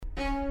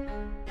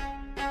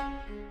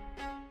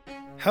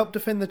Help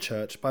defend the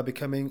church by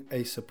becoming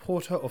a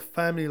supporter of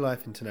Family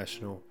Life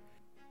International.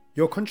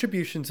 Your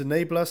contributions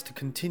enable us to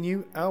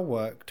continue our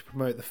work to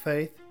promote the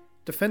faith,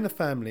 defend the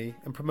family,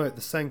 and promote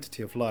the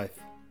sanctity of life.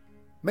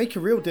 Make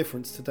a real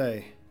difference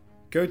today.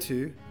 Go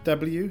to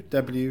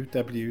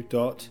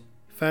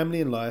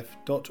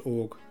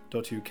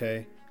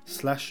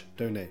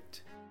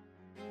www.familyandlife.org.uk/donate.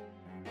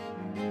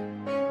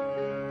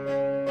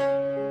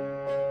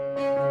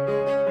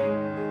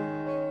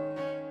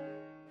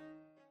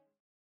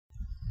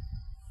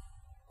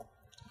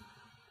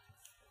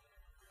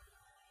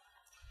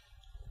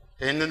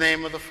 In the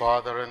name of the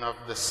Father, and of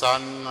the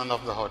Son, and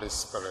of the Holy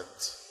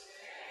Spirit.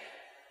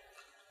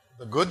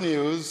 The good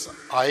news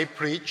I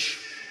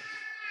preach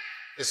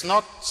is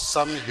not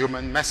some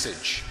human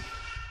message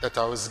that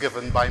I was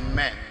given by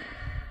men.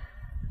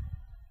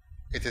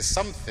 It is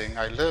something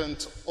I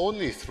learned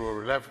only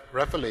through a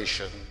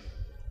revelation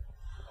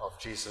of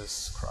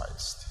Jesus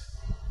Christ.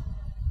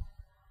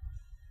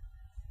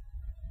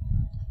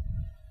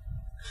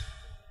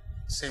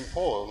 St.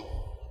 Paul,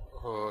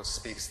 who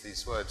speaks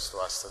these words to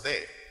us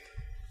today,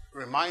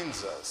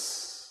 reminds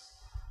us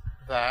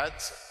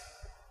that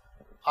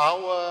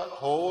our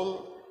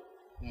whole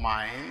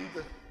mind,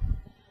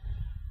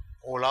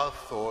 all our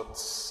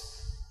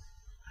thoughts,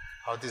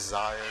 our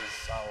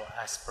desires, our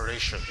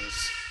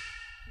aspirations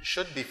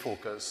should be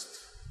focused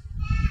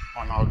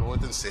on our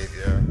Lord and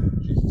Savior,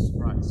 Jesus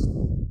Christ.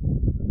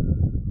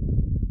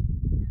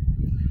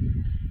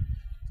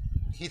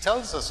 He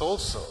tells us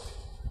also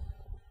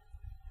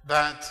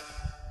that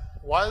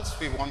whilst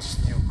we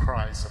once knew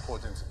Christ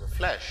according to the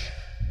flesh,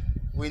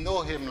 we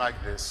know him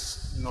like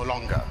this no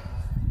longer.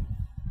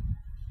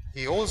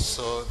 He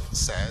also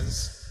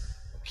says,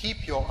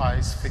 keep your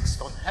eyes fixed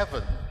on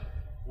heaven,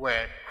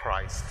 where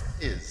Christ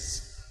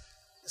is.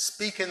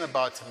 Speaking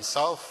about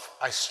himself,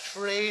 I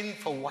strain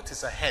for what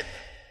is ahead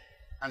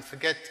and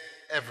forget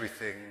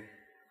everything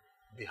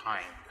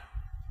behind.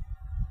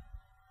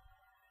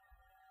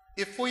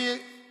 If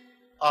we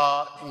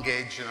are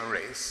engaged in a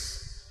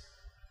race,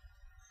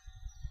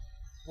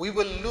 we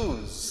will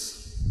lose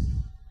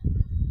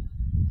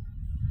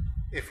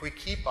if we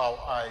keep our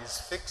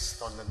eyes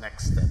fixed on the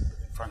next step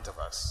in front of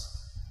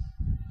us.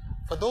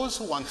 For those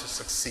who want to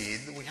succeed,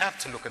 we have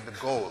to look at the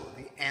goal,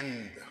 the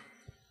end.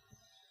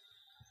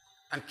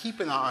 And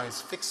keeping our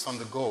eyes fixed on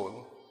the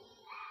goal,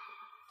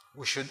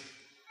 we should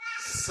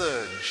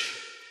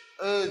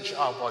urge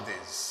our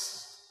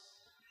bodies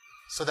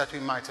so that we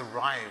might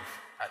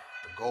arrive at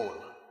the goal.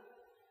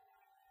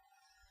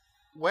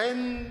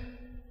 When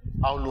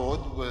our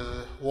Lord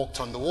walked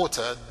on the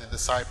water, the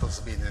disciples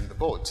had been in the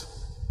boat.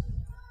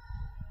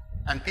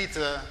 And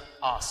Peter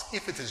asked,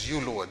 if it is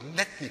you, Lord,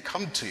 let me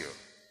come to you.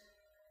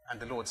 And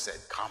the Lord said,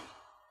 come.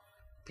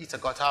 Peter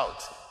got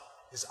out,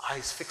 his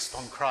eyes fixed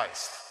on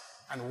Christ,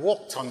 and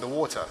walked on the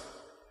water.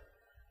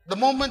 The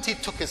moment he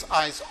took his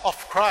eyes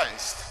off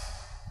Christ,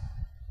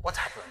 what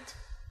happened?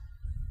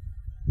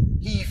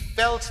 He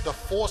felt the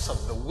force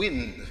of the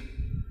wind.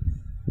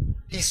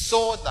 He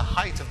saw the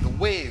height of the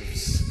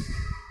waves,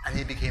 and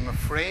he became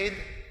afraid,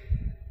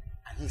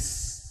 and he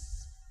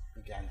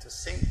began to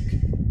sink.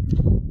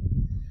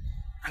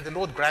 And the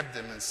Lord grabbed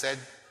him and said,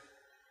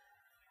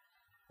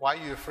 why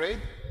are you afraid?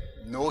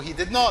 No, he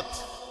did not.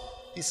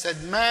 He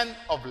said, man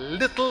of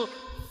little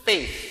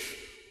faith,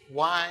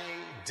 why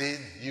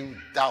did you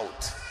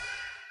doubt?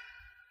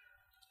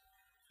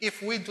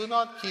 If we do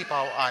not keep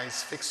our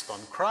eyes fixed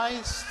on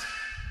Christ,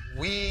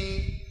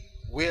 we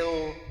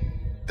will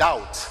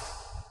doubt,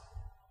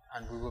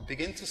 and we will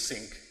begin to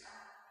sink,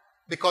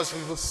 because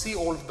we will see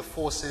all of the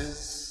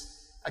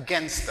forces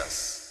against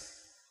us.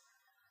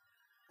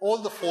 All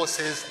the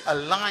forces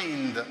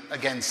aligned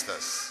against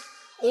us.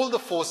 All the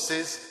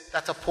forces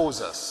that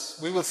oppose us.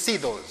 We will see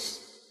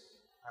those.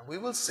 And we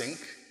will sink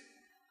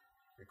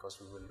because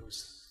we will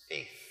lose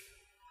faith.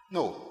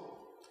 No.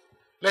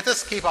 Let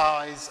us keep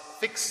our eyes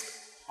fixed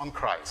on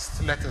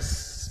Christ. Let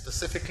us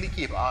specifically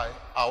keep our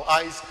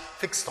eyes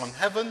fixed on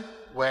heaven,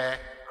 where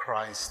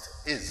Christ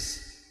is.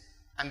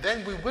 And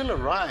then we will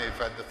arrive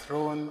at the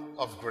throne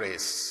of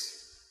grace,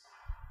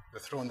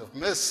 the throne of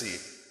mercy,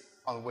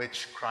 on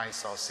which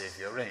Christ our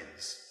Savior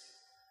reigns.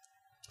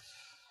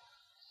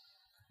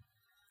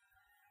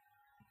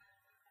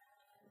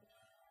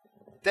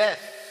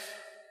 Death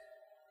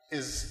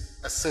is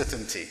a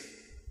certainty.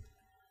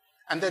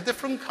 And there are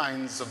different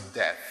kinds of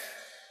death.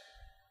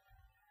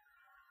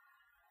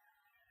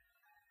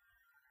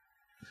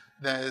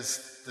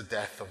 There's the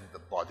death of the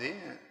body.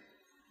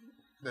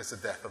 There's the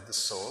death of the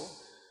soul.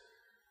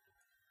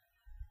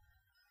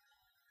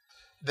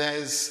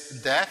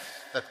 There's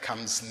death that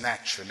comes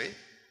naturally.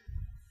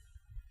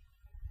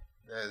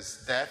 There's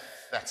death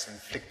that's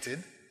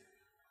inflicted.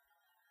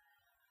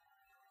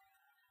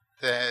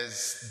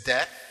 There's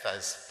death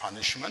as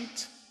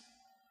punishment.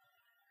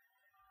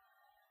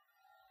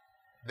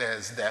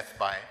 There's death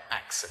by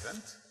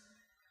accident.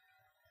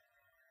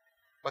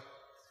 But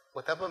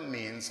whatever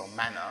means or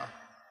manner,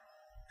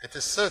 it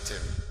is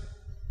certain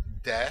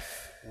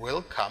death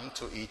will come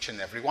to each and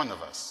every one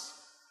of us.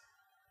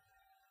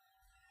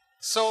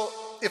 So,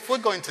 if we're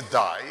going to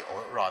die,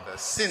 or rather,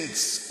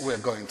 since we're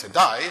going to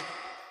die,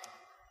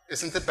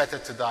 isn't it better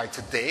to die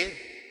today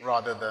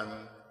rather than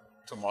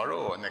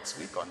tomorrow or next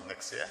week or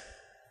next year?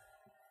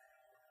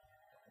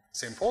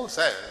 St. Paul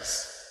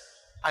says,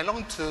 I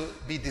long to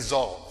be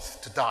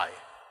dissolved, to die,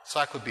 so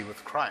I could be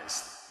with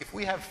Christ. If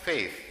we have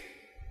faith,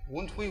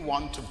 wouldn't we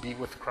want to be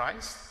with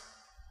Christ?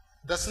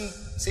 Doesn't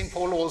St.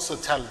 Paul also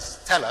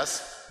tell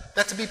us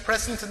that to be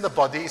present in the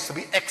body is to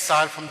be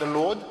exiled from the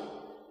Lord?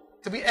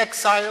 To be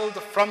exiled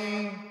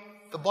from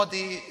the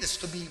body is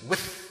to be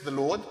with the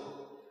Lord.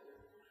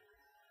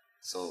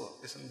 So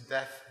isn't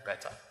death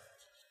better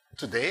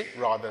today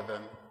rather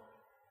than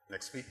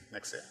next week,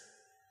 next year?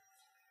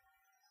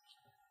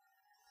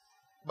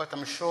 But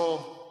I'm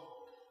sure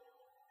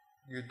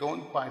you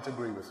don't quite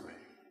agree with me.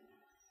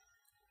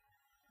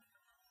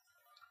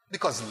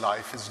 Because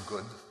life is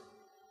good.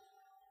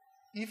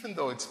 Even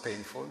though it's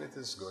painful, it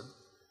is good.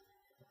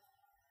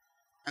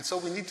 And so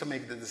we need to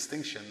make the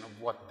distinction of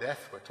what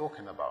death we're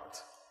talking about.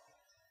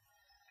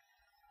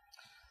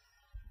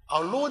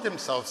 Our Lord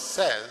himself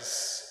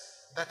says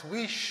that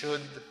we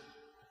should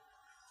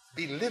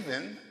be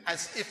living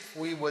as if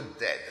we were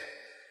dead.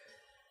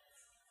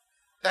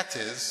 That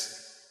is,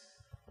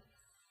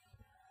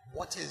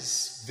 what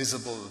is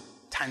visible,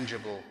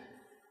 tangible,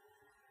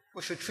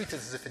 we should treat it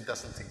as if it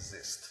doesn't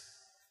exist.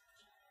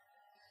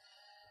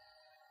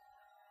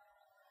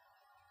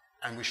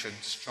 And we should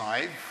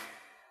strive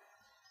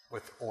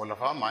with all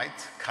of our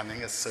might,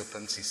 cunning as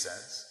serpents, he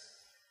says,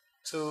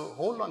 to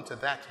hold on to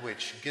that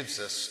which gives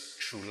us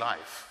true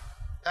life.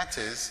 That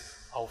is,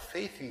 our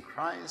faith in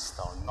Christ,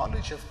 our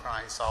knowledge of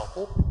Christ, our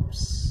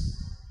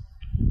hopes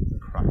in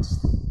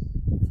Christ.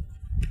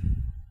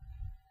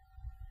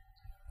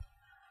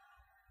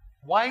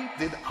 Why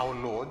did our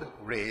Lord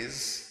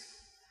raise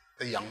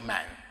the young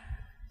man?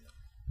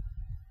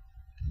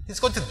 He's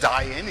going to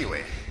die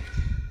anyway.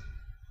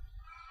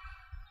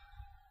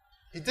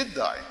 He did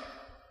die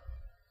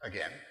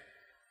again.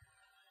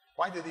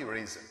 Why did he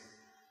raise him?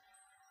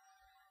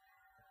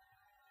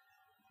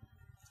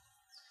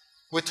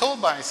 We're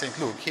told by St.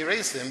 Luke he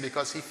raised him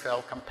because he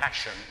felt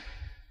compassion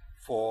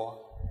for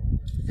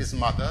his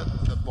mother,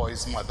 the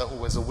boy's mother, who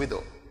was a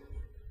widow,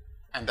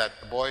 and that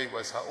the boy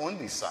was her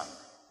only son.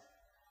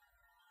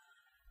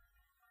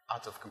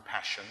 Out of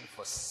compassion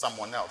for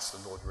someone else,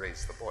 the Lord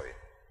raised the boy.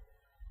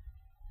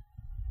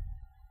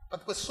 But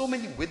there were so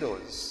many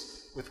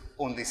widows with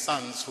only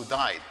sons who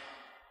died.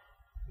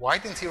 Why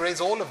didn't he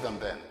raise all of them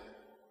then?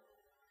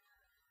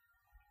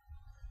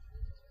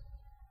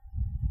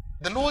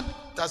 The Lord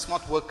does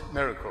not work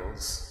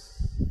miracles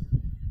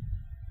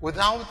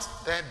without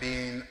there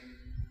being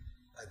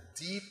a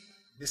deep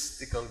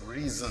mystical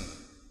reason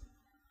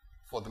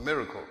for the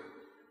miracle.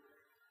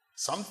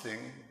 Something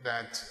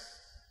that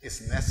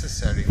is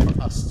necessary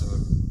for us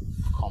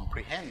to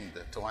comprehend,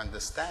 to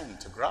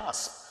understand, to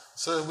grasp,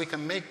 so that we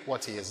can make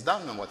what he has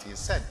done and what he has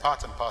said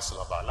part and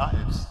parcel of our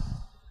lives.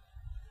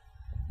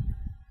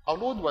 Our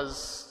Lord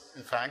was,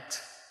 in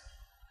fact,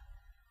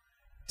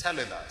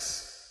 telling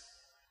us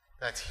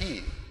that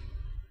he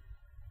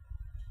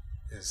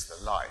is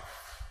the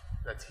life,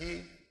 that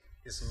he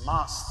is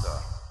master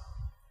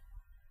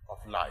of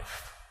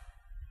life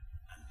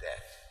and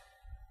death.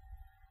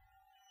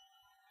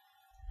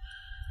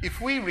 If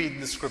we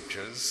read the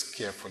scriptures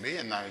carefully,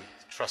 and I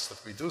trust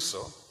that we do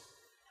so,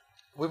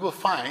 we will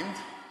find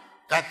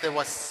that there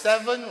were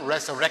 7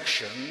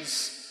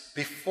 resurrections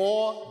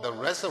before the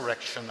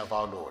resurrection of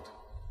our Lord.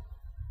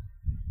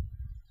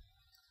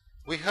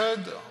 We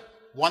heard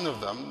one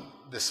of them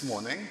this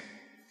morning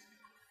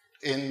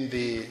in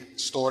the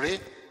story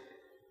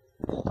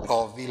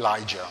of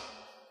Elijah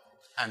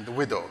and the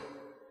widow.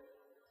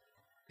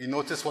 You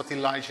notice what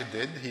Elijah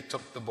did? He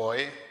took the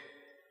boy,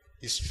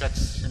 he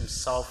stretched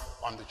himself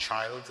on the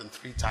child, and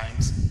 3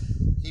 times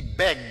he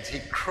begged, he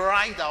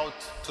cried out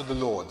to the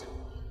Lord,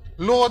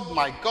 Lord,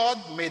 my God,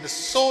 may the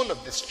soul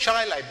of this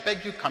child, I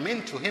beg you, come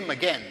into him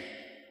again.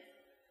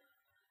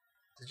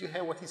 Did you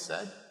hear what he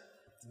said?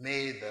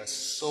 May the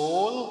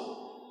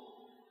soul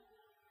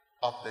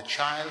of the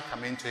child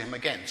come into him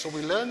again. So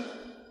we learn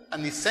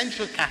an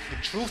essential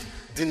Catholic truth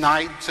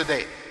denied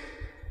today.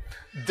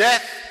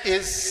 Death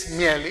is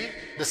merely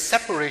the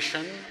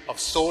separation of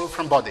soul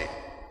from body.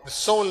 The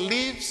soul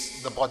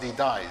leaves, the body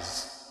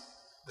dies.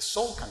 The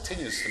soul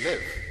continues to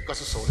live because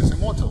the soul is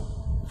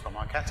immortal, from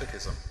our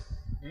catechism.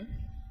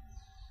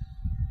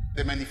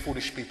 There are many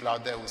foolish people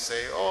out there who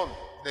say, oh,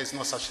 there's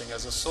no such thing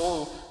as a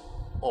soul,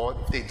 or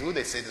if they do,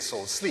 they say the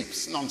soul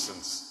sleeps.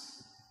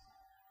 Nonsense.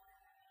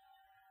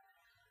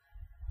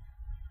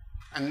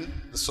 And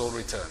the soul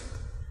returned.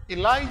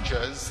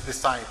 Elijah's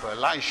disciple,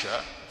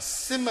 Elisha,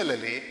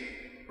 similarly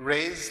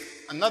raised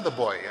another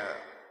boy,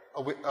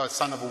 a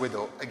son of a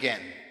widow, again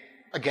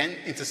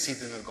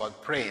interceding with God,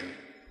 praying.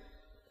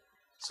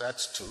 So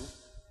that's 2.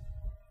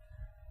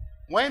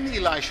 When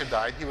Elisha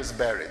died, he was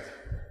buried.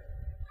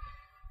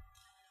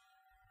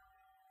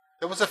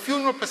 There was a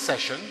funeral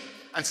procession,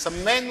 and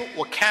some men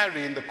were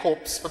carrying the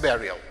corpse for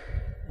burial,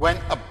 when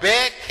a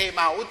bear came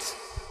out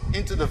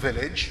into the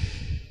village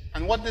and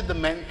And what did the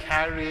men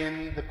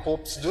carrying the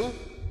corpse do?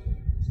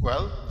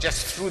 Well,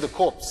 just threw the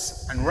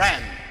corpse and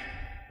ran.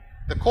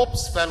 The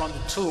corpse fell on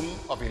the tomb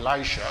of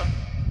Elisha,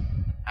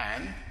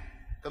 and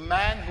the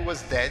man who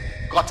was dead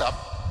got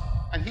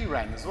up and he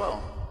ran as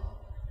well.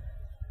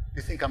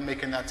 You think I'm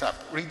making that up?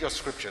 Read your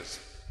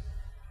scriptures.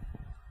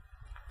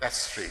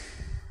 That's 3.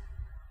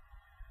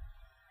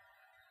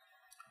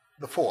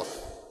 The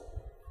 4th,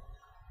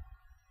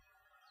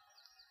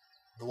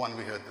 the one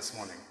we heard this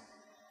morning.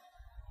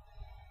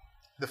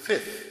 The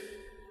 5th,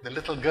 the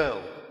little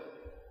girl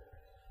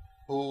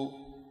who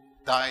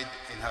died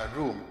in her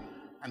room,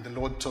 and the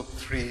Lord took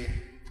 3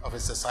 of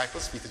his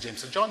disciples, Peter,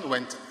 James, and John,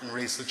 went and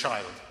raised the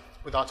child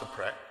without a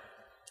prayer.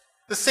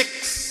 The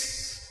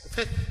 6th,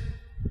 the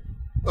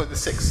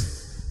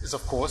 6th is,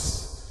 of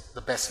course, the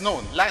best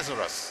known,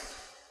 Lazarus,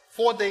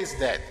 4 days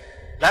dead.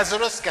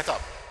 Lazarus, get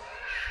up.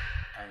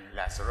 And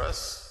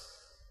Lazarus,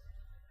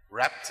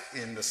 wrapped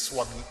in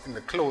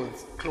the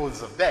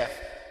clothes of death,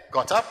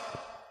 got up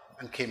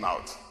and came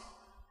out.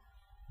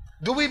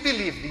 Do we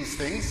believe these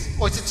things,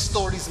 or is it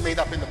stories made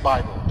up in the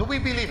Bible? Do we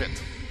believe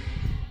it?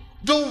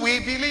 Do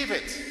we believe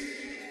it?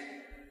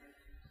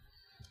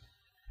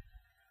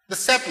 The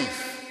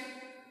 7th,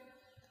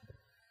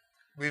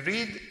 we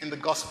read in the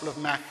Gospel of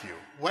Matthew,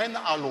 when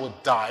our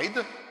Lord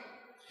died,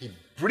 he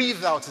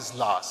breathed out his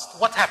last.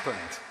 What happened?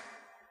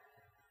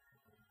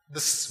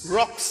 The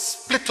rocks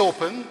split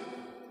open,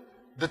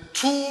 the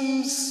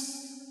tombs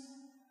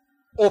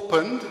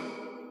opened,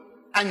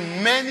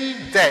 and many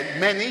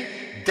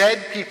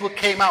dead people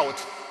came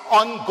out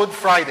on Good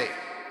Friday.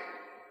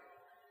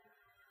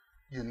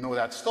 You know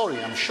that story,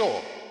 I'm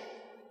sure.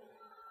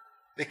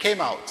 They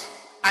came out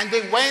and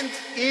they went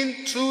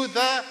into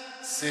the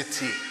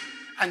city,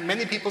 and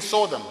many people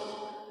saw them.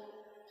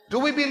 Do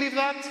we believe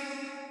that?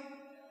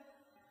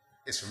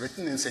 It's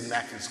written in St.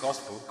 Matthew's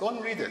Gospel. Go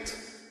and read it.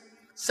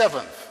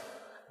 7th,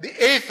 the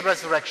 8th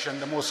resurrection,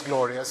 the most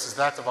glorious, is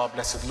that of our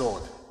blessed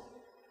Lord.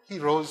 He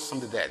rose from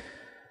the dead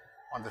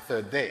on the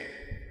 3rd day.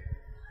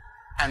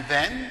 And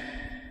then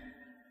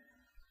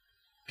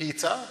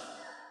Peter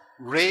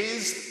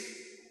raised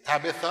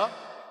Tabitha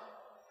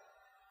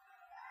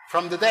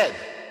from the dead.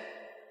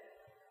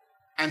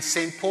 And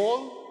St.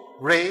 Paul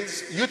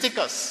raised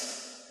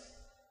Eutychus,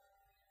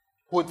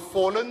 who had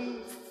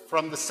fallen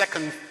from the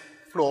 2nd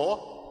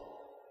floor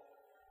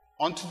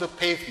onto the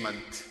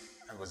pavement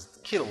and was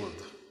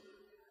killed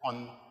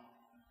on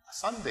a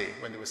Sunday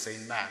when they were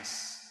saying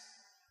Mass.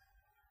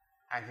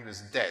 And he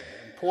was dead.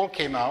 And Paul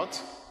came out,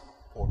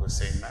 Paul was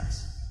saying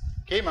Mass,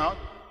 came out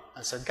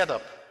and said, get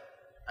up.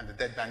 And the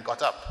dead man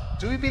got up.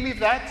 Do we believe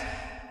that?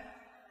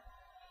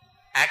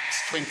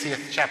 Acts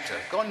 20th chapter.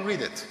 Go and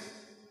read it.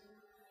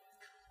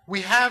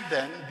 We have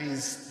then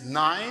these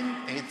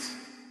 10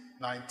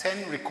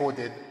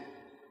 recorded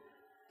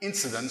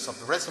incidents of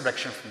the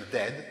resurrection from the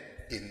dead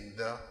in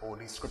the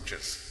Holy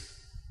Scriptures.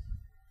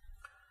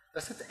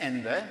 Does it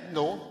end there?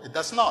 No, it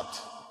does not.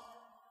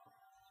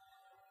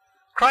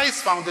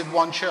 Christ founded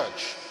one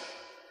church,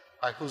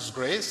 by whose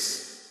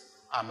grace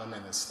I'm a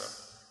minister,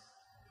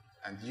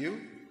 and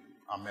you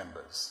are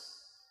members.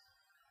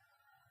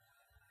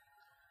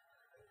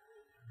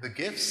 The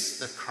gifts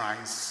that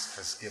Christ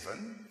has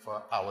given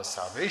for our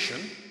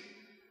salvation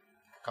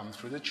come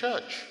through the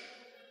church.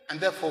 And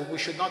therefore, we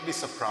should not be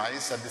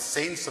surprised that the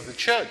saints of the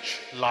church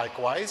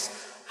likewise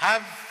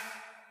have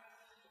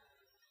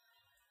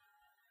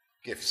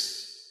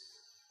gifts,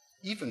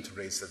 even to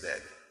raise the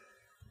dead.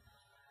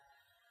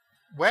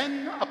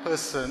 When a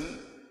person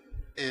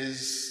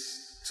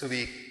is to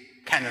be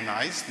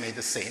canonized, made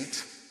a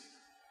saint,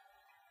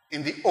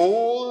 in the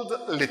old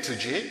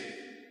liturgy,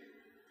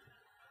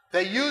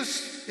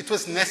 it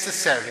was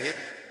necessary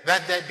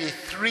that there be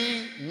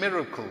 3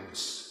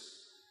 miracles.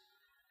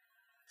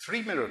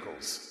 3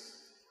 miracles.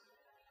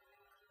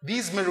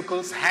 These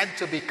miracles had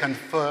to be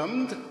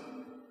confirmed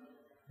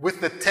with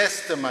the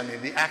testimony,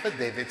 the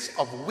affidavits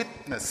of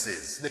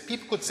witnesses. The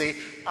people could say,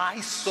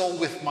 I saw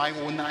with my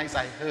own eyes,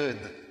 I heard.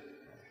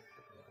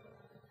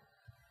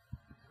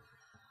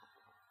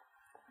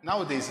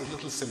 Nowadays, it's a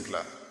little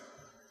simpler.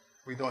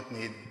 We don't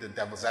need the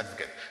devil's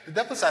advocate. The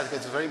devil's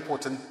advocate is a very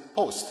important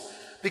post,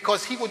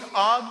 because he would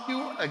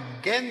argue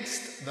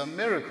against the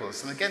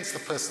miracles and against the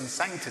person's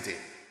sanctity,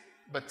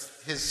 but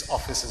his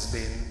office has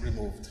been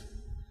removed.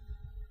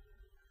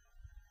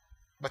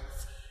 But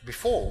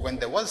before, when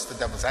there was the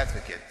devil's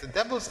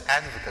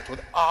advocate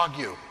would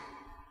argue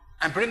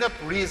and bring up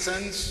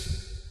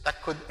reasons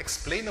that could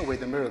explain away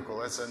the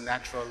miracle as a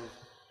natural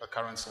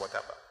occurrence or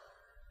whatever.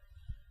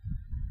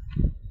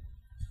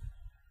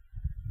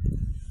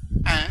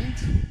 And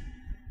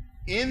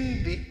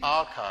in the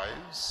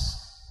archives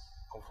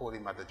of Holy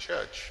Mother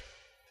Church,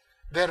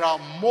 there are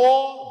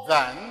more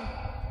than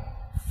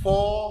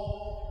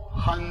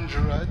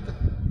 400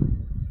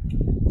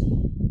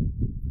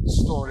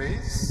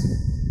 stories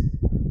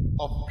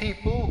of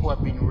people who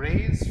have been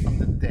raised from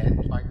the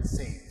dead by the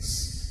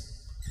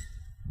saints.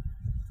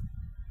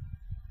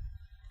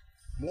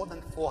 More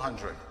than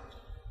 400.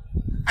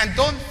 And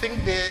don't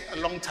think they're a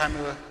long time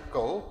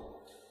ago.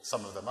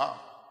 Some of them are.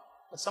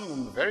 but some of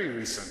them are very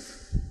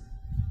recent.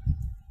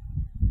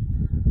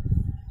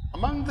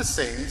 Among the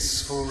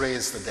saints who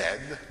raised the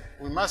dead,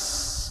 we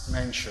must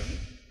mention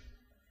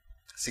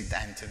St.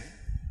 Anthony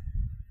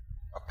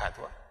of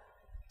Padua,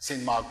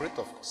 St. Margaret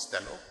of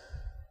Costello,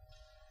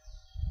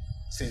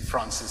 St.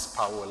 Francis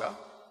Paola,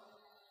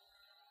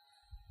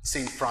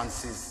 St.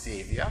 Francis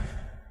Xavier,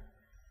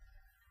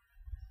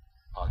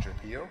 Padre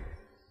Pio.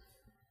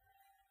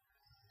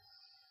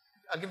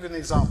 I'll give you an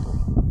example.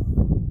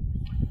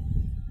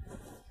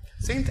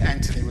 St.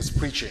 Anthony was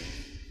preaching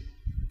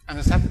and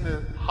was having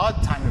a hard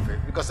time of it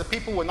because the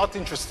people were not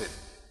interested.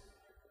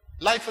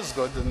 Life is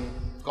good and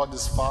God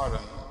is far,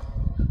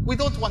 and we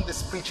don't want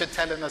this preacher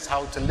telling us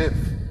how to live.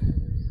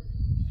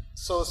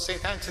 So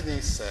St.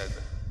 Anthony said,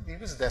 he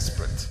was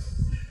desperate.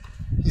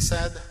 He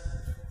said,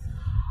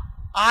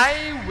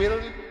 I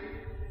will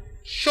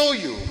show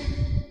you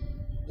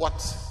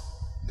what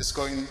is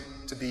going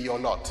to be your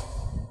lot.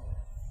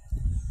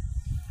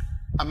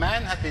 A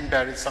man had been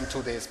buried some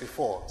 2 days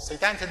before.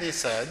 St. Anthony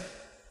said,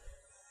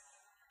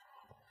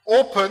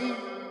 open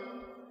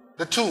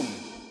the tomb.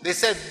 They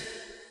said,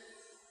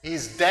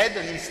 he's dead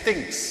and he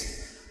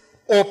stinks.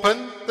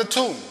 Open the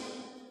tomb.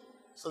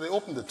 So they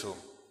opened the tomb.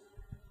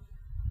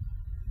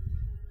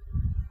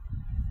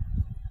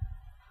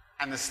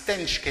 And a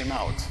stench came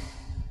out.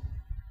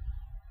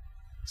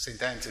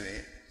 St. Anthony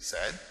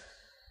said,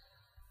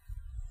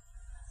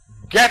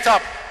 get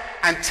up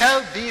and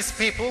tell these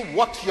people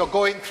what you're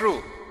going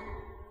through.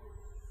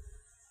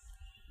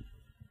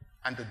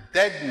 And the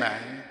dead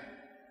man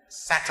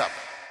sat up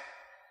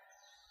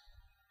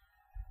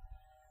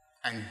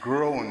and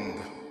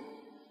groaned.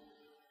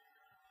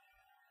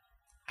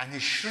 And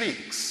his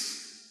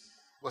shrieks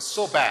were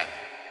so bad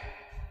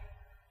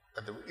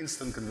that there were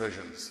instant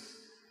conversions.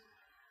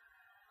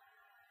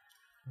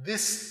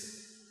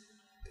 This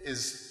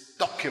is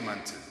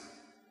documented.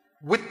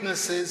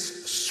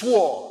 Witnesses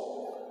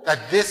swore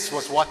that this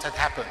was what had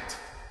happened.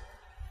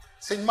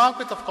 St.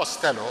 Margaret of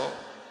Costello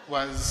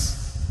was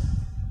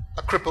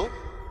a cripple,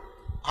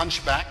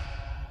 hunchback,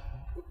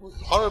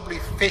 horribly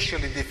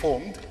facially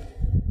deformed,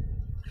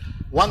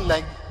 one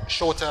leg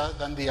shorter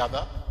than the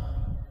other,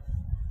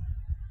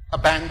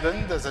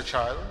 abandoned as a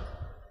child,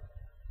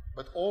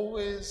 but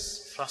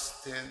always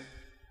trusting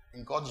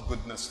in God's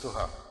goodness to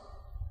her.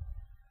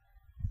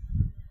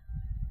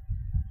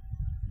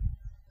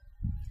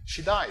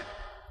 She died.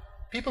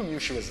 People knew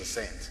she was a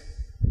saint.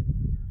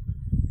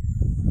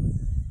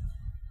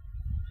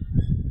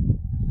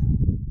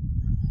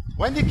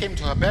 When they came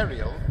to her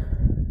burial,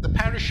 the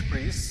parish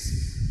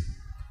priests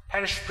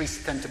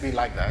tend to be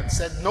like that,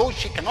 said, no,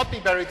 she cannot be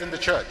buried in the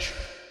church.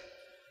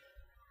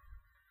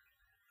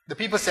 The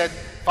people said,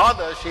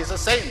 Father, she's a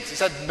saint. He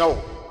said,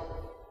 no,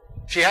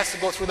 she has to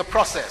go through the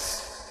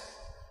process.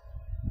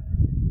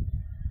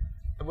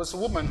 There was a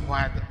woman who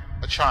had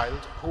a child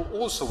who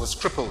also was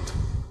crippled.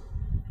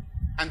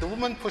 And the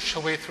woman pushed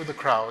her way through the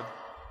crowd,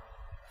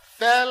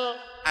 fell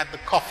at the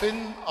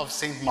coffin of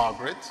St.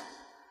 Margaret,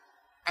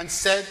 and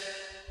said,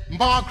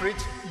 Margaret,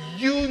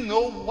 you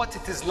know what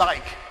it is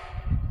like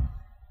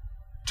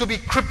to be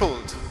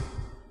crippled.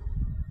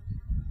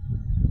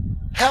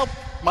 Help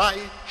my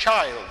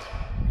child.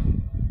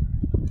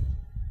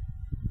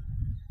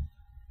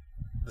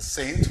 The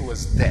saint who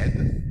was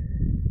dead,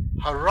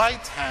 her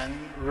right hand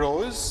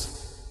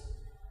rose,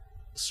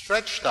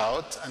 stretched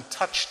out, and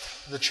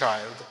touched the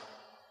child,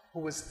 who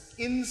was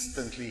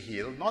instantly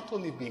healed, not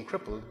only being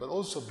crippled, but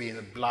also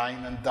being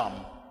blind and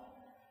dumb.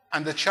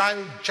 And the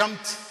child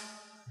jumped,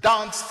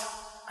 danced,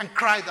 and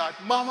cried out,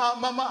 Mama,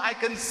 Mama, I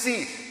can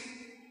see.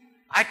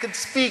 I can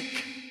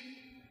speak.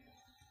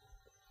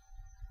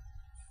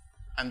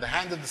 And the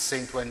hand of the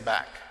saint went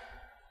back.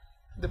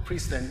 The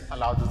priest then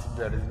allowed her to be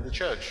buried in the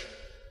church.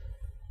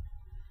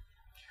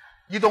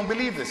 You don't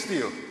believe this, do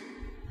you?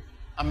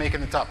 I'm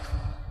making it up.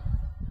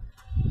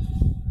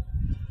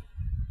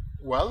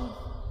 Well,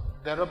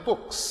 there are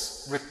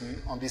books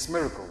written on these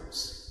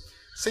miracles.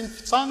 St.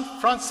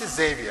 Francis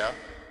Xavier,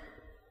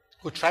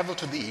 who traveled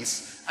to the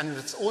east and with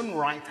its own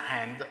right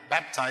hand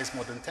baptized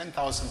more than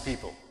 10,000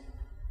 people,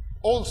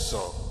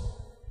 also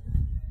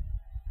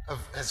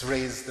has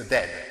raised the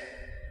dead.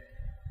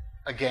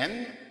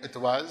 Again, it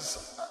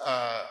was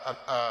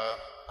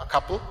a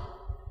couple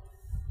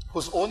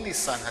whose only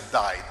son had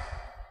died.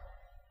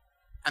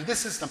 And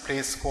this is in a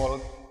place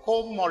called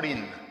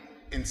Comorin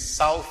in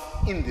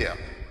South India.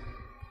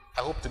 I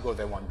hope to go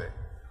there one day.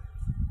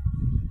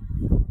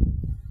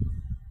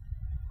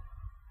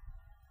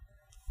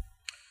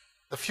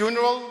 The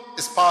funeral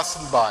is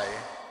passing by.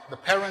 The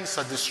parents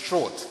are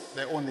distraught,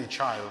 their only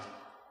child.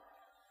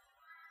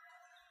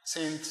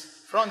 St.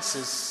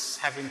 Francis,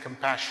 having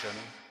compassion,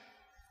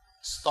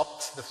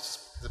 stopped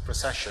the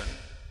procession,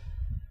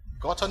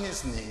 got on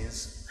his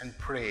knees and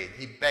prayed.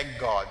 He begged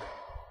God.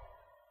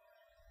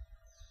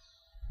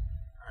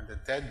 And the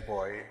dead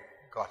boy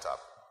got up.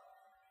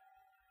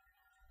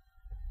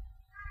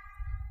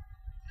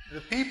 The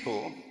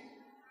people,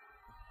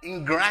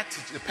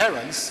 the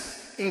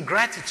parents, in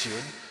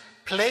gratitude,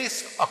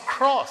 placed a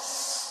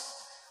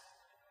cross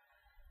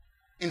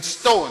in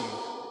stone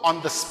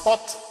on the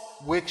spot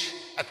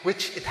at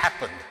which it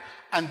happened.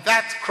 And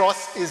that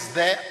cross is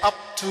there up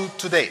to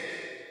today.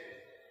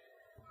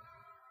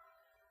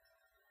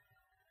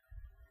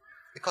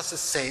 Because the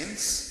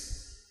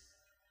saints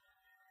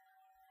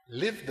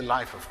live the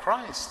life of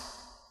Christ.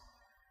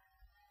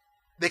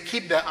 They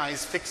keep their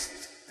eyes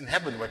fixed in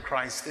heaven where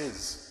Christ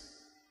is.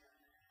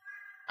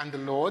 And the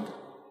Lord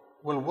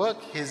will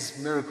work his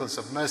miracles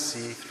of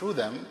mercy through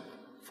them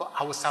for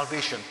our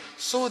salvation,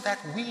 so that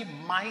we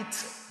might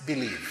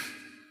believe.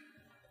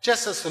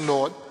 Just as the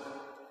Lord,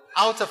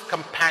 out of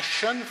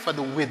compassion for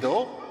the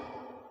widow,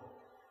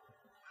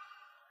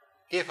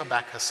 gave her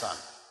back her son.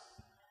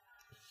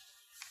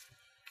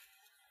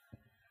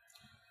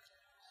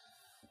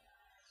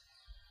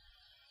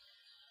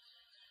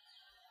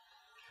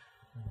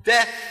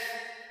 Death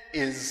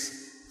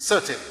is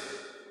certain.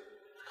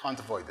 Can't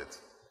avoid it.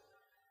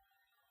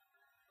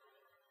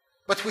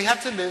 But we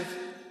have to live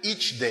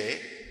each day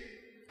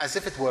as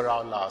if it were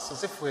our last,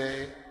 as if we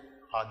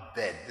are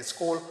dead. It's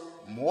called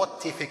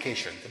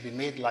mortification, to be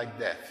made like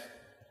death.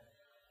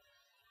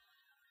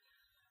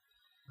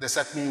 Does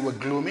that mean we're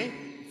gloomy?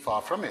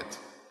 Far from it.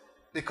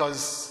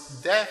 Because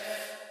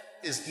death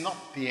is not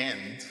the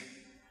end,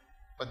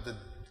 but the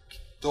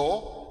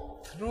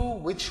door through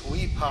which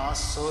we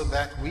pass so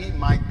that we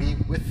might be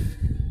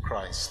with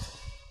Christ.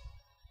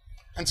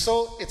 And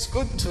so it's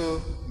good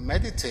to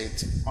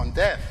meditate on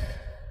death.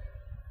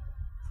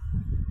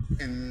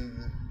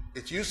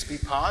 It used to be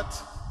part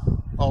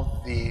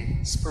of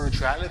the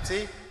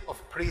spirituality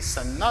of priests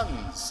and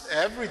nuns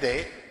every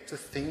day to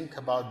think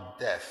about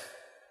death.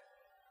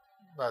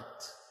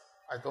 But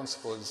I don't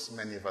suppose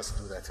many of us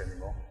do that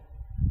anymore.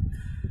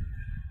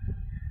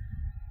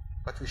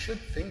 But we should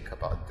think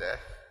about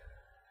death.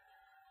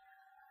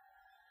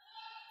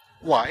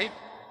 Why?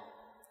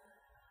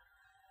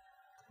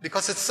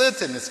 Because it's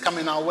certain it's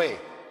coming our way.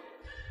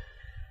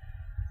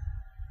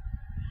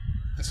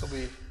 And so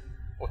we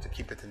ought to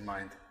keep it in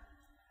mind.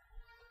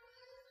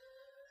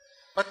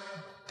 But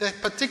the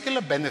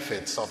particular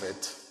benefits of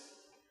it.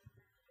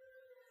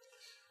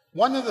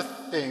 One of the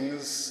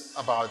things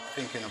about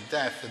thinking of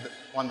death,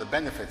 one of the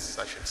benefits,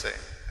 I should say,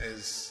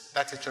 is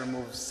that it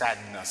removes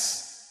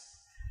sadness.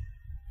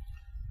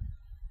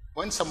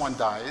 When someone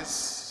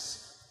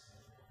dies,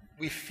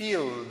 we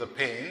feel the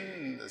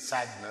pain, the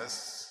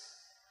sadness,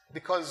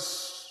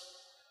 because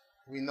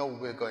we know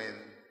we're going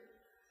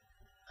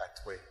that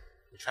way.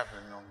 We're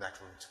traveling along that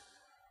route.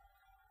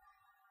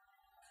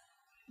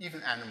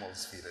 Even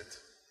animals feel it.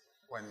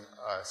 When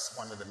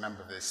one of the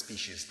members of their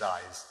species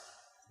dies,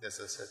 there's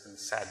a certain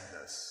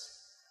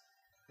sadness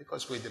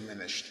because we're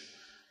diminished.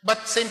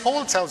 But St.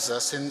 Paul tells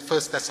us in 1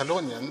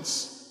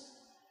 Thessalonians,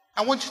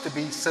 I want you to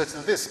be certain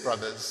of this,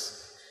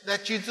 brothers,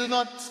 that you do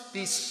not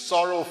be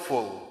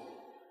sorrowful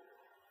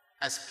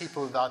as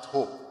people without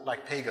hope,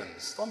 like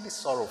pagans. Don't be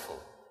sorrowful.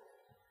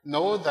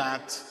 Know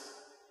that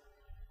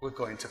we're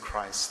going to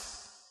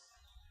Christ.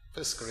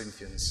 1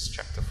 Corinthians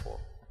chapter 4.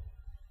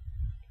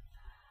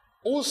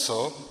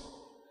 Also,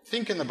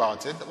 thinking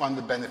about it, one of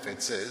the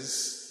benefits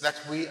is that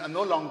we are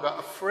no longer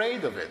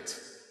afraid of it.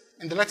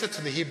 In the letter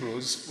to the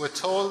Hebrews, we're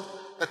told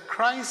that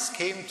Christ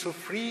came to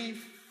free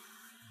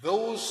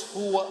those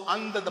who were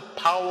under the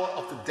power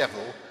of the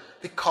devil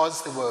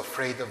because they were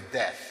afraid of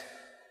death.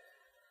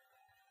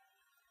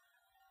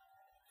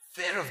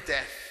 Fear of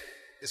death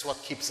is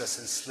what keeps us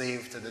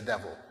enslaved to the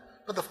devil.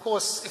 But of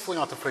course, if we're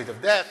not afraid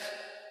of death,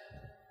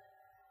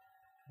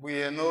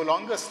 we are no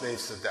longer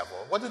slaves to the devil.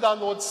 What did our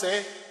Lord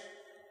say?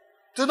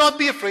 Do not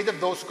be afraid of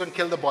those who can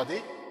kill the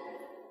body,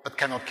 but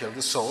cannot kill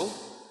the soul.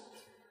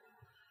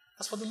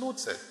 That's what the Lord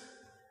said.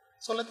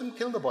 So let them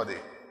kill the body.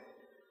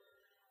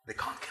 They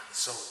can't kill the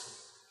soul.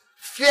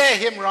 Fear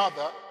him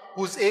rather,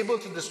 who is able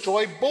to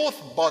destroy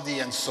both body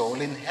and soul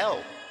in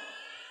hell.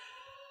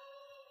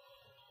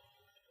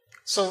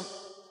 So,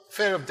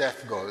 fear of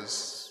death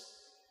goes.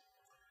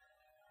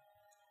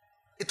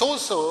 It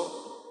also,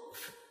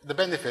 the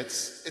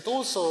benefits, it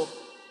also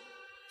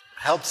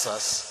helps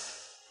us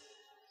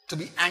to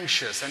be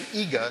anxious and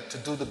eager to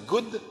do the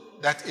good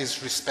that is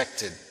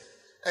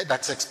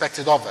that's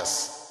expected of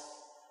us.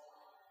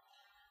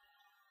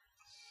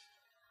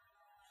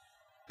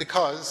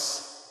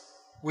 Because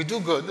we do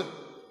good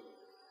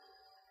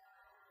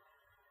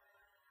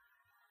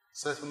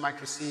so that we might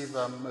receive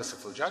a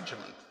merciful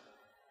judgment.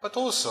 But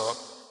also,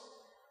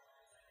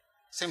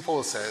 St.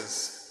 Paul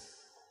says,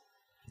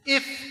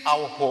 if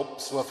our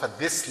hopes were for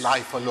this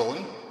life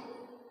alone,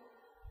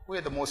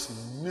 we're the most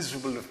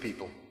miserable of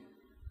people.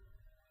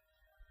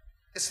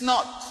 It's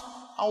not.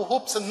 Our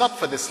hopes are not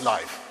for this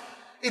life.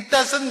 It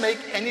doesn't make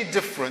any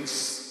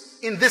difference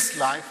in this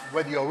life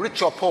whether you're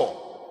rich or poor.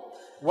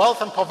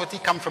 Wealth and poverty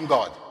come from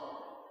God.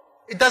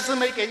 It doesn't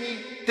make any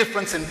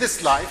difference in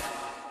this life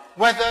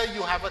whether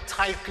you have a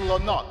title or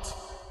not.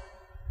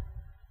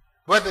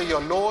 Whether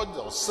you're Lord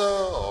or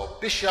Sir or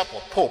Bishop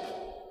or Pope.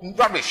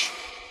 Rubbish.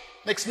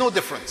 Makes no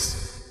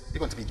difference. You're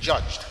going to be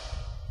judged.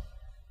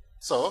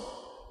 So,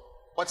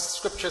 what's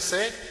Scripture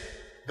say?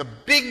 The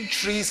big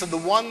trees are the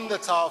ones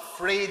that are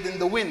afraid in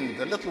the wind.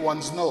 The little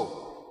ones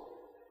know.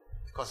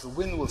 because the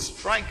wind will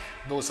strike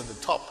those at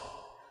the top.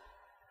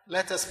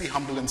 Let us be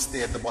humble and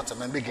stay at the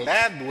bottom, and be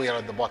glad we are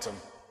at the bottom.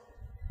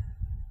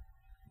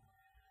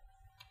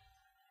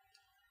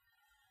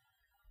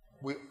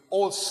 We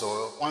also,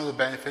 one of the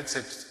benefits,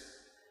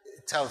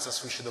 it tells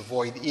us we should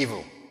avoid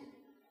evil.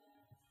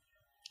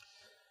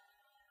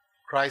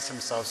 Christ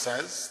himself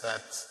says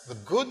that the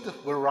good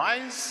will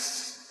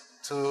rise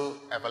to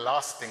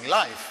everlasting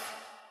life,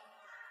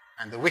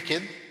 and the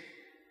wicked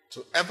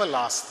to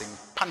everlasting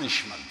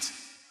punishment,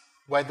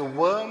 where the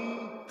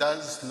worm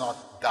does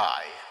not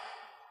die.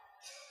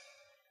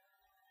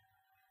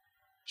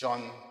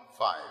 John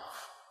 5,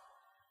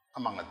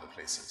 among other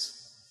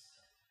places.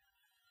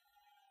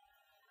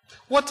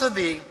 What are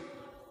the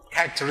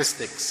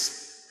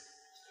characteristics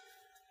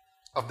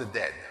of the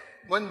dead?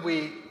 When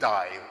we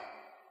die,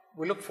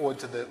 we look forward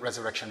to the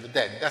resurrection of the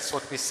dead. That's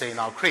what we say in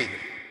our creed.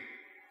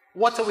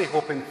 What are we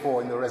hoping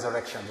for in the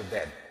resurrection of the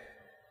dead?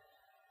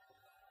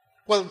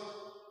 Well,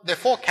 there are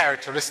 4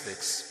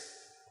 characteristics.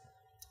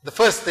 The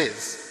first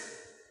is,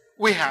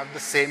 we have the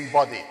same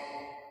body.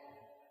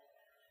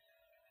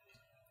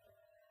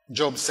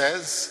 Job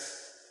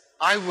says,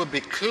 I will be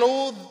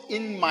clothed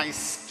in my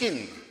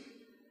skin,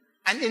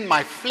 and in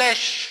my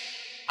flesh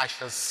I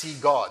shall see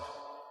God.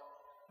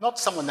 Not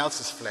someone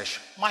else's flesh,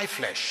 my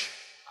flesh,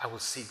 I will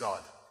see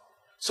God.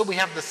 So we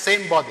have the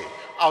same body.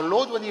 Our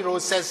Lord, when he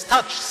rose, says,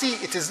 touch, see,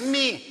 it is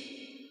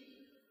me.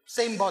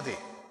 Same body.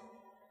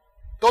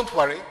 Don't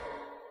worry.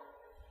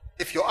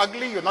 If you're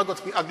ugly, you're not going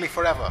to be ugly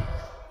forever.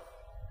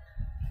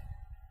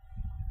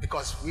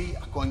 Because we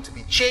are going to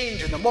be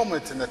changed in a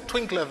moment, in the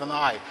twinkle of an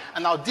eye,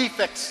 and our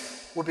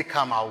defects will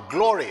become our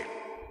glory.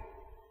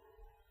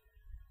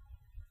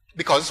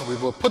 Because we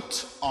will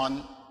put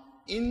on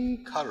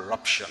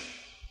incorruption.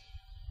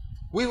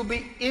 We will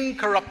be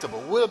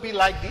incorruptible. We'll be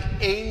like the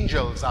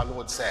angels, our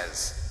Lord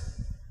says.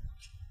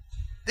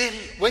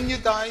 When you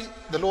die,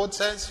 the Lord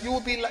says, you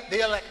will be like,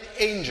 they are like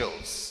the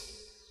angels.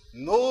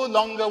 No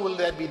longer will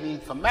there be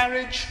need for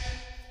marriage,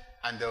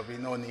 and there will be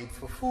no need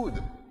for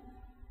food.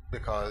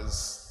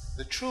 Because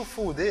the true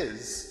food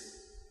is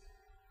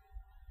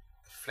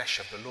the flesh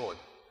of the Lord,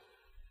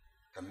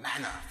 the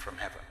manna from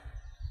heaven.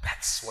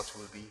 That's what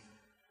we'll be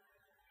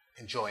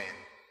enjoying.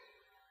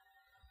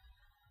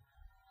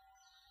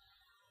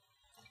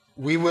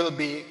 We will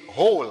be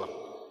whole.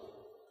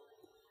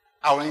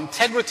 Our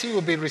integrity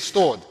will be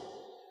restored.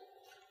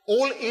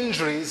 All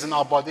injuries in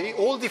our body,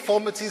 all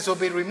deformities will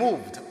be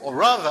removed, or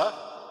rather,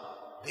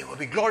 they will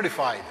be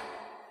glorified.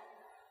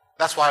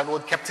 That's why our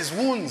Lord kept his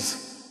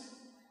wounds.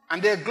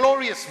 And they're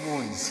glorious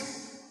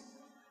wounds.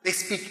 They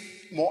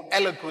speak more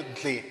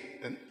eloquently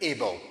than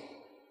Abel.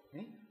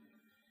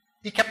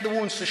 He kept the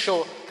wounds to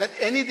show that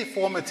any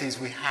deformities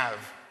we have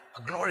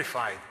are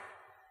glorified,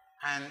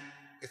 and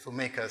it will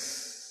make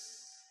us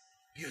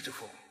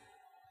beautiful.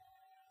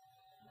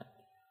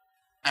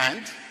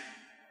 And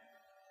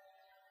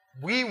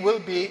we will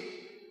be,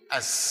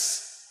 as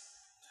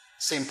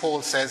St.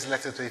 Paul says,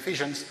 letter to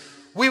Ephesians,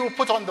 we will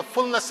put on the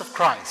fullness of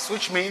Christ,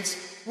 which means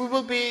we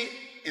will be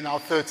in our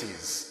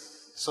 30s.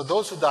 So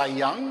those who die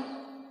young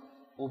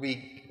will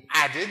be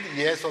added,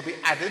 years will be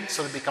added,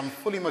 so they become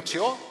fully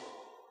mature.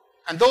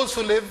 And those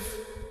who live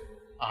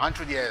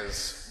 100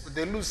 years,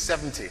 they lose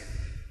 70.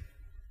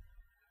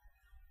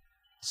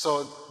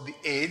 So the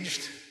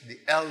aged, the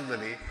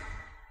elderly,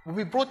 will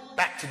be brought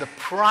back to the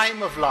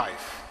prime of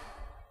life.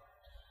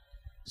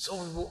 So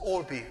we will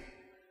all be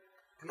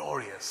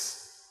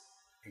glorious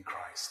in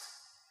Christ.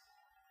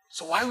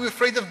 So why are we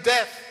afraid of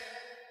death?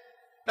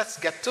 Let's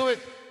get to it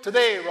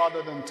today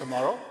rather than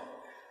tomorrow.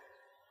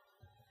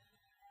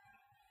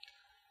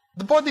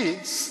 The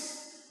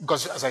bodies,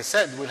 because as I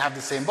said, we'll have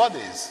the same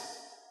bodies.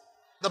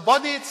 The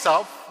body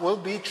itself will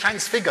be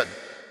transfigured.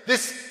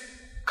 This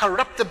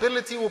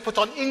corruptibility will put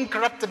on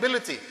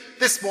incorruptibility.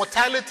 This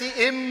mortality,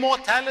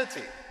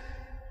 immortality.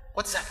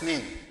 What does that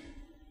mean?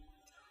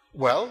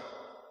 Well,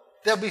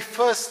 there'll be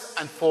first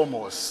and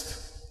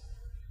foremost,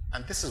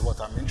 and this is what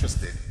I'm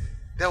interested in,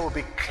 there will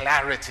be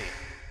clarity.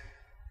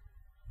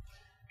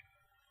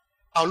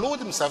 Our Lord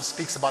himself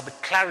speaks about the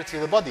clarity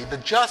of the body. The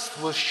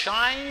just will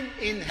shine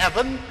in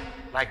heaven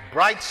like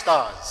bright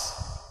stars.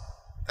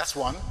 That's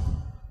one.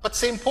 But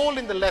St. Paul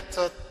in the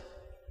letter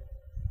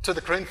to the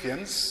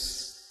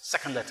Corinthians,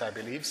 second letter I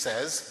believe,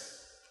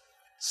 says,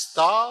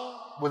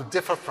 star will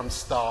differ from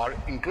star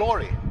in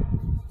glory.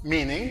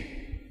 Meaning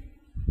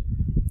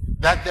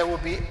that there will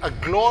be a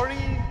glory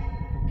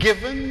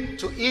given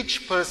to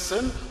each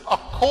person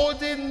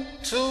according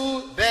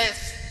to their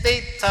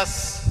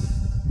status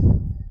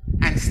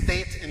and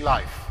state in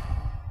life.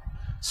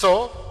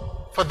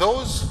 So, for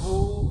those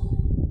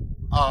who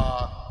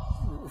are,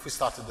 if we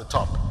start at the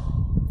top,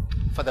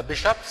 for the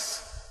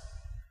bishops,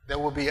 there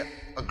will be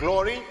a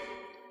glory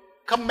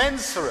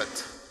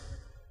commensurate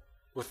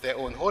with their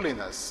own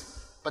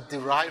holiness, but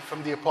derived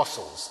from the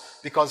apostles,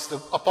 because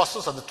the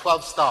apostles are the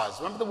 12 stars.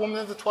 Remember the woman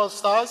of the 12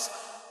 stars?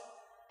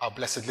 Our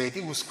Blessed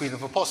Lady, who's Queen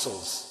of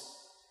Apostles.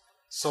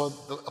 So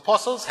the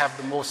apostles have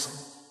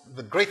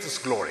the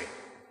greatest glory.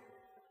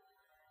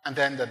 And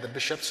then the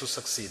bishops who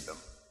succeed them.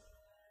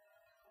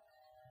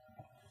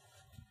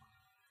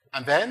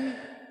 And then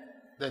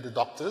there are the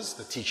doctors,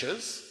 the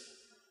teachers,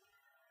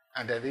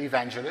 and then the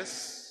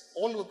evangelists,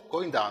 all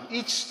going down.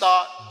 Each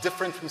star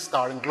different from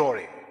star in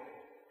glory.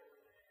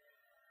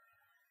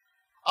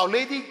 Our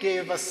Lady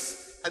gave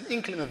us an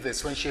inkling of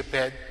this when she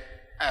appeared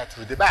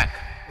through the back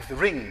with the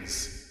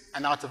rings.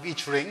 And out of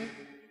each ring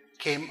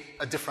came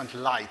a different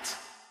light.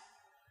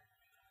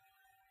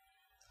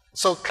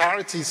 So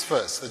clarity is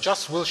first. The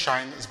just will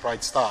shine as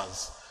bright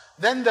stars.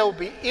 Then there will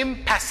be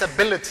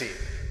impassibility,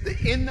 the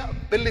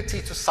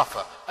inability to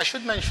suffer. I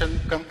should mention,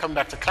 come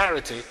back to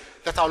clarity,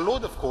 that our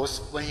Lord, of course,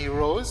 when he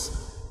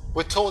rose,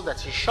 we're told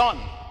that he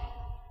shone.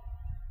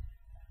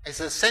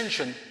 His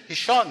ascension, he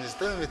shone, his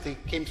divinity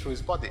came through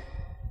his body.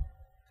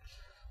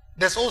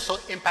 There's also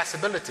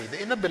impassibility,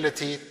 the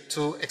inability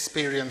to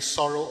experience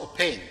sorrow or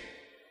pain.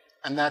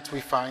 And that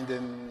we find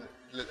in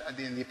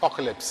the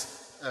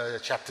Apocalypse,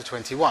 chapter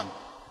 21.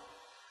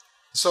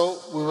 So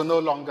we will no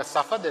longer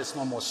suffer, there's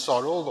no more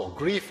sorrow or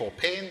grief or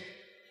pain.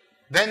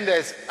 Then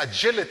there's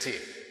agility,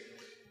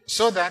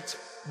 so that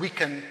we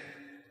can,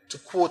 to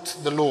quote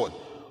the Lord,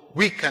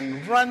 we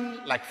can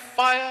run like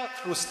fire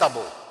through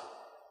stubble.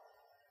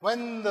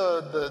 When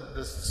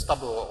the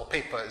stubble or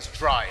paper is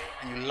dry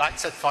and you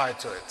set fire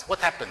to it, what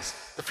happens?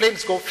 The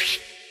flames go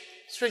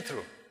straight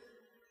through.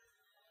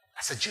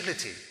 That's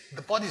agility.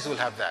 The bodies will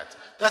have that.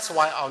 That's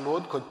why our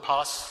Lord could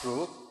pass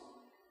through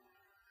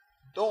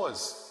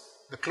doors,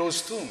 the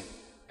closed tomb,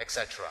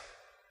 etc.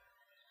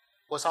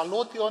 Was our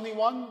Lord the only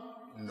one?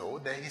 No,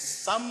 there is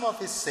some of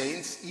his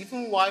saints,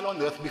 even while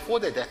on earth, before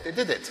their death, they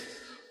did it.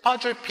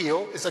 Padre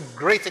Pio is a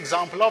great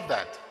example of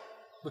that.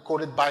 We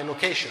call it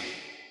bilocation.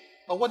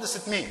 But what does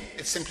it mean?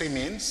 It simply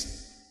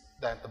means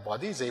that the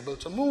body is able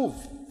to move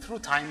through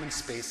time and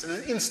space in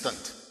an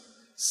instant.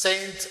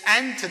 Saint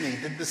Anthony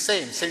did the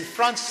same. Saint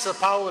Francis of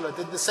Paola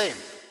did the same.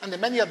 And there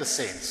are many other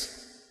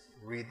saints.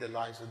 Read the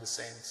lives of the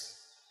saints.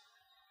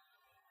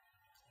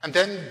 And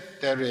then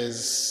there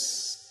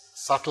is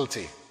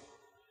subtlety,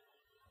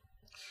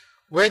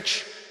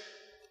 which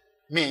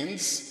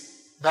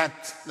means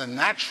that the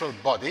natural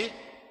body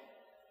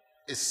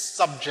is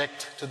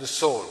subject to the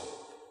soul.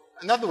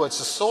 In other words,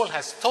 the soul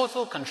has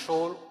total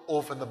control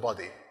over the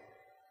body.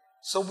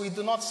 So we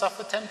do not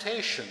suffer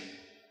temptation.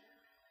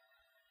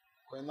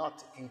 We're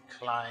not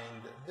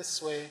inclined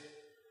this way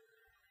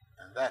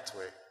and that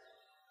way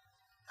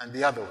and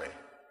the other way.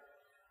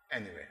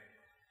 Anyway.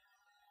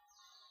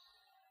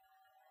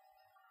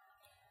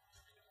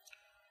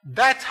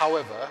 That,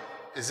 however,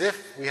 is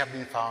if we have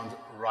been found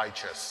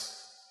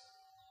righteous.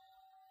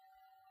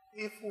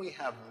 If we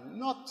have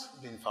not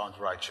been found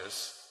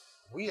righteous,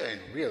 we are in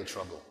real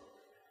trouble.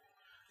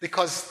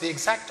 Because the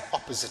exact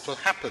opposite will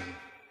happen.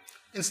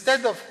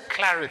 Instead of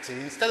clarity,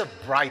 instead of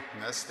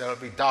brightness, there will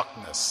be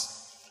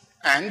darkness.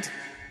 And,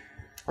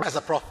 as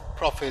the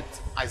prophet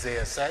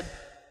Isaiah said,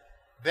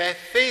 their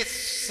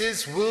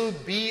faces will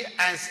be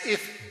as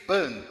if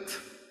burnt.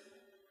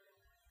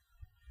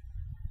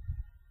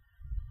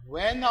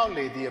 When Our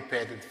Lady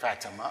appeared in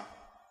Fatima,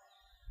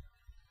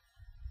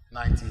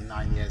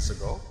 99 years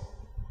ago,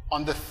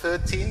 on the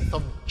 13th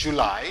of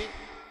July,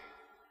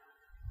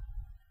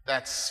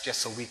 that's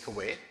just a week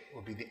away,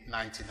 will be the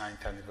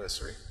 99th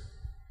anniversary,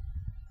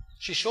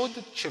 she showed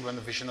the children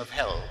a vision of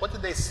hell. What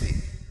did they see?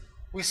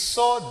 We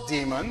saw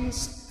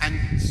demons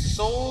and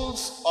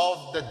souls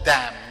of the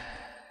damned,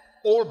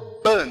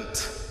 all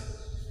burnt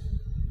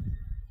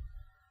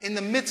in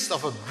the midst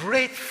of a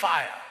great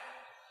fire.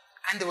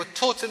 And they were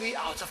totally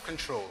out of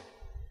control.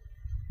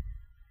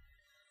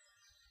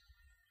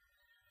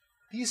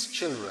 These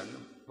children,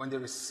 when they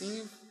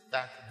received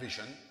that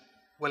vision,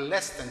 were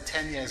less than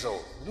 10 years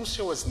old.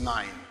 Lucia was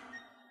 9,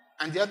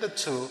 and the other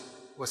two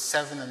were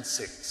 7 and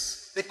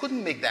 6. They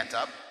couldn't make that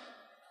up.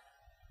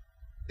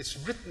 It's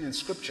written in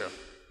Scripture,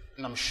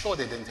 and I'm sure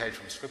they didn't hear it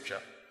from Scripture.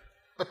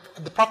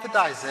 But the prophet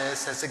Isaiah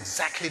says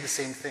exactly the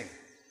same thing.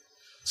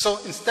 So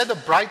instead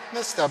of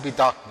brightness, there'll be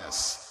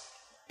darkness.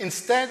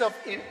 Instead of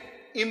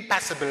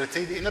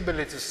impassibility, the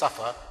inability to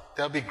suffer,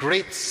 there'll be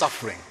great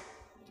suffering.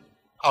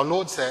 Our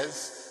Lord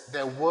says,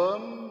 their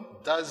worm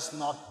does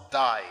not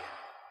die.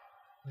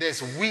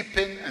 There's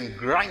weeping and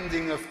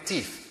grinding of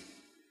teeth.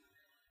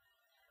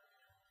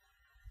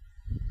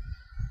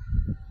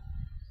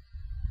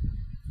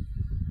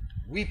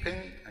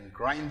 Weeping and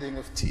grinding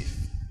of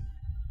teeth.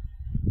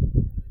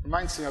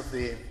 Reminds me of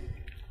the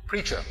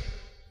preacher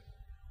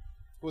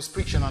who was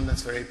preaching on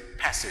this very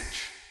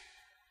passage.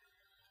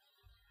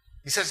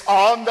 He says,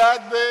 on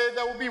that day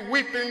there will be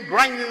weeping,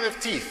 grinding of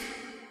teeth.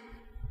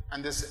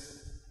 And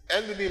this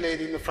elderly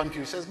lady in the front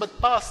pew says, but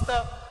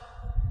Pastor,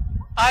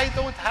 I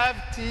don't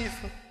have teeth.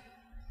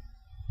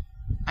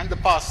 And the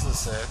pastor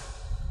said,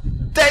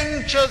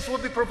 dentures will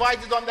be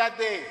provided on that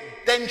day.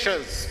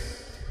 Dentures.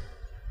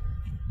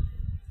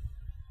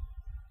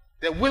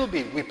 There will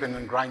be weeping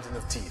and grinding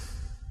of teeth.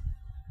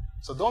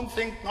 So don't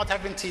think not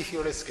having teeth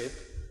you'll escape.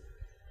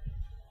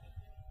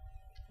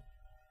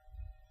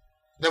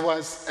 There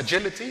was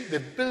agility, the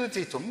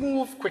ability to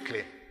move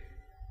quickly.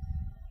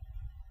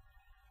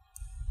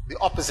 The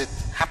opposite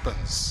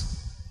happens.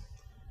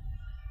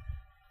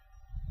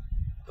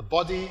 The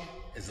body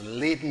is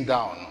laden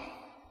down.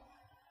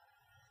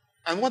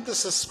 And what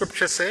does the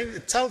scripture say?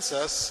 It tells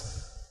us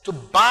to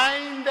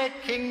bind their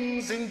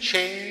kings in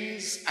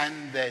chains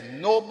and their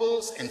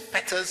nobles in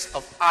fetters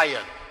of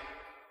iron.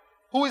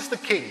 Who is the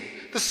king?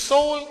 The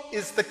soul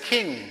is the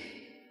king.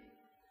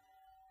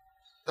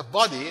 The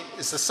body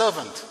is the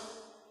servant.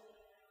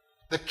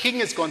 The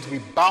king is going to be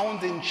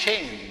bound in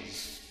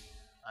chains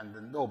and the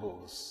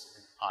nobles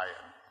in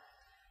iron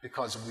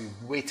because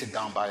we're weighted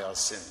down by our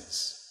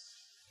sins.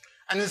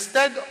 And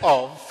instead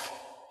of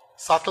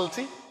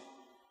subtlety,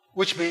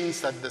 which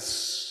means that the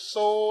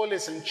soul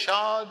is in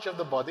charge of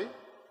the body,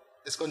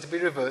 it's going to be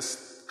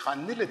reversed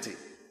carnality,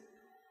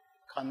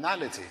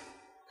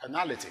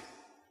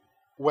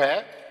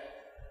 where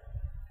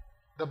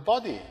the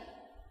body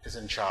is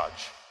in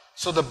charge.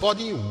 So the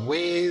body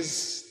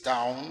weighs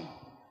down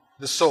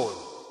the soul.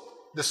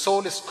 The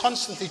soul is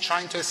constantly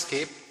trying to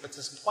escape, but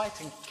is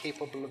quite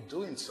incapable of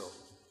doing so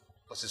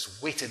because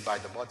it's weighted by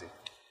the body.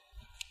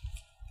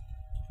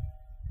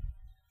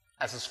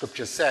 As the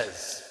scripture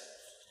says,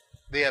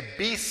 they are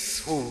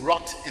beasts who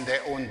rot in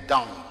their own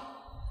dung.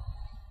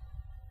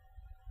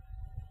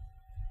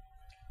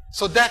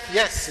 So death,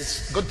 yes,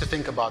 it's good to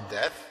think about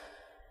death.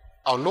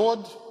 Our Lord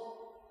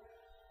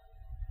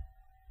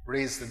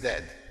raised the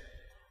dead.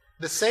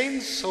 The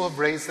saints who have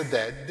raised the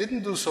dead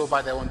didn't do so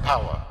by their own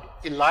power.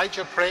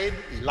 Elijah prayed,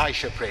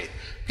 Elisha prayed.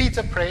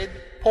 Peter prayed,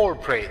 Paul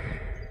prayed.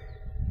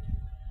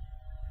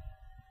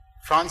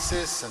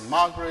 Francis and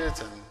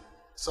Margaret and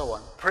so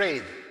on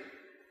prayed.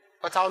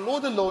 But our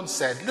Lord alone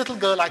said, little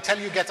girl, I tell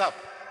you, get up.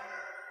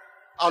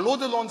 Our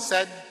Lord alone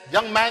said,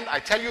 young man, I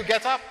tell you,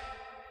 get up.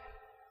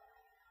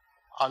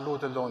 Our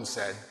Lord alone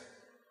said,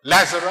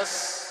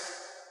 Lazarus,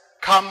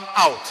 come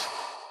out.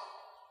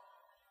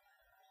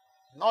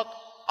 Not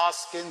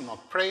asking,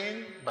 not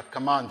praying, but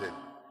commanded.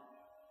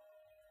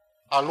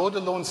 Our Lord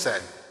alone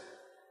said,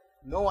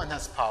 no one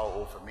has power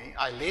over me.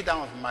 I lay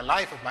down my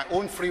life of my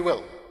own free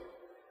will.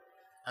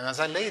 And as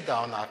I lay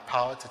down, I have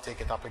power to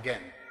take it up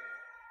again.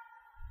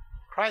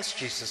 Christ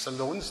Jesus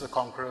alone is the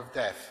conqueror of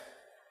death.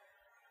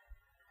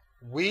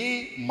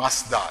 We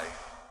must die,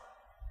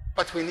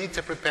 but we need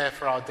to prepare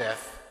for our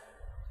death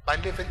by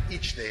living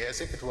each day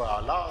as if it were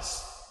our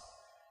last,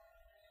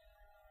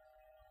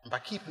 and by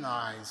keeping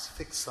our eyes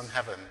fixed on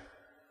heaven,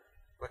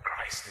 where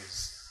Christ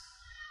is.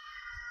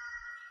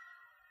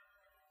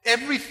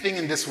 Everything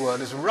in this world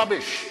is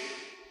rubbish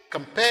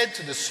compared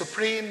to the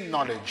supreme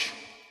knowledge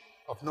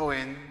of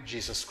knowing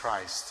Jesus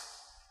Christ,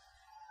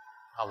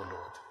 our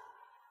Lord.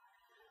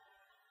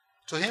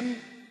 To him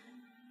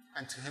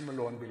and to him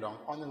alone belong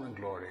honor and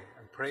glory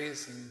and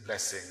praise and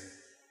blessing,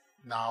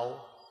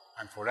 now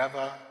and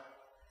forever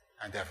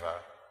and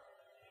ever.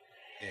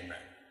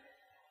 Amen.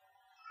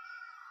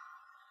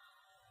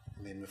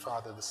 In the name of the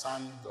Father, the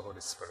Son, the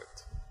Holy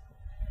Spirit.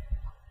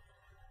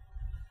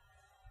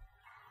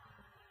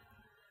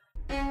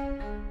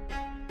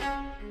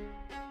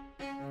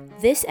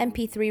 This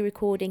MP3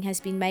 recording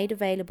has been made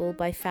available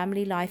by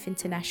Family Life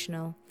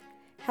International.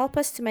 Help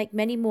us to make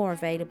many more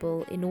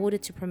available in order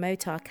to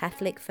promote our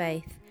Catholic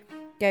faith.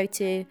 Go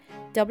to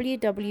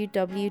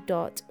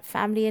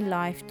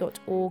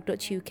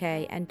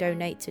www.familyandlife.org.uk and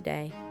donate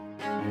today.